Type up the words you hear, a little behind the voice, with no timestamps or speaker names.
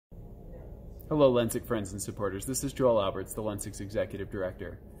Hello, Lensic friends and supporters. This is Joel Aalberts, the Lensic's Executive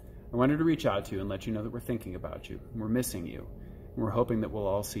Director. I wanted to reach out to you and let you know that we're thinking about you. We're missing you. And we're hoping that we'll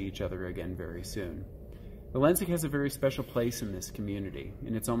all see each other again very soon. The Lensic has a very special place in this community.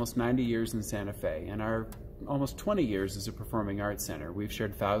 In its almost 90 years in Santa Fe and our almost 20 years as a performing arts center, we've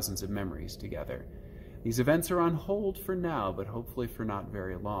shared thousands of memories together. These events are on hold for now, but hopefully for not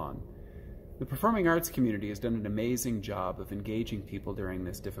very long. The performing arts community has done an amazing job of engaging people during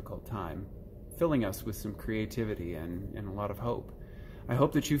this difficult time, filling us with some creativity and a lot of hope. I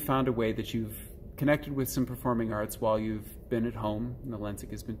hope that you've found a way that you've connected with some performing arts while you've been at home and the Lensic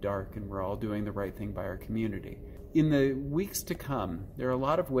has been dark and we're all doing the right thing by our community. In the weeks to come, there are a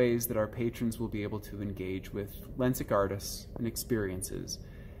lot of ways that our patrons will be able to engage with Lensic artists and experiences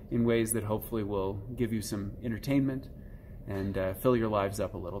in ways that hopefully will give you some entertainment and fill your lives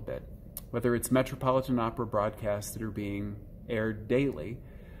up a little bit. Whether it's Metropolitan Opera broadcasts that are being aired daily,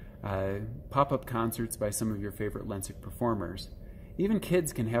 pop-up concerts by some of your favorite Lensic performers. Even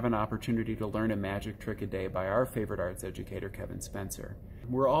kids can have an opportunity to learn a magic trick a day by our favorite arts educator, Kevin Spencer.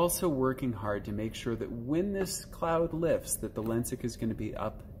 We're also working hard to make sure that when this cloud lifts, that the Lensic is going to be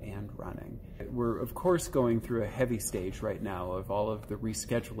up and running. We're, of course, going through a heavy stage right now of all of the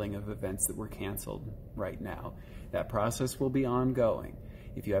rescheduling of events that were canceled right now. That process will be ongoing.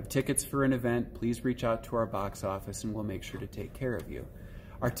 If you have tickets for an event, please reach out to our box office and we'll make sure to take care of you.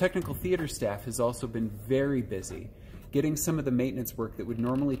 Our technical theater staff has also been very busy getting some of the maintenance work that would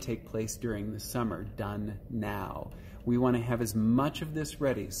normally take place during the summer done now. We want to have as much of this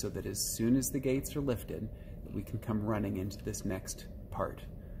ready so that as soon as the gates are lifted, we can come running into this next part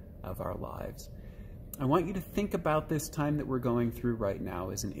of our lives. I want you to think about this time that we're going through right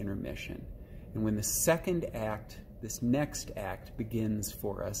now as an intermission. And when the second act, this next act, begins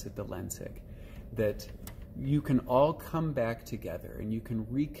for us at the Lensic, that you can all come back together and you can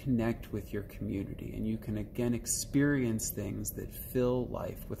reconnect with your community and you can again experience things that fill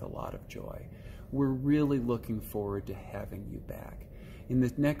life with a lot of joy. We're really looking forward to having you back. In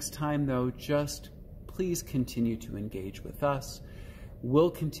the next time though, just please continue to engage with us.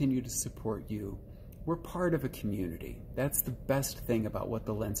 We'll continue to support you. We're part of a community. That's the best thing about what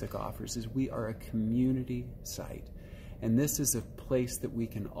the Lensic offers, is we are a community site. And this is a place that we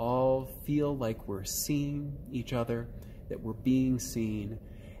can all feel like we're seeing each other, that we're being seen,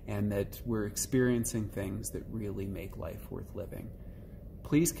 and that we're experiencing things that really make life worth living.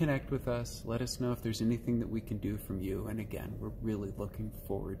 Please connect with us. Let us know if there's anything that we can do from you. And again, we're really looking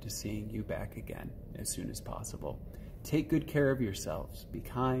forward to seeing you back again as soon as possible. Take good care of yourselves. Be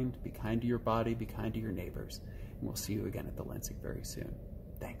kind to your body, be kind to your neighbors. And we'll see you again at the Lensic very soon.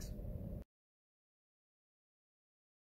 Thanks.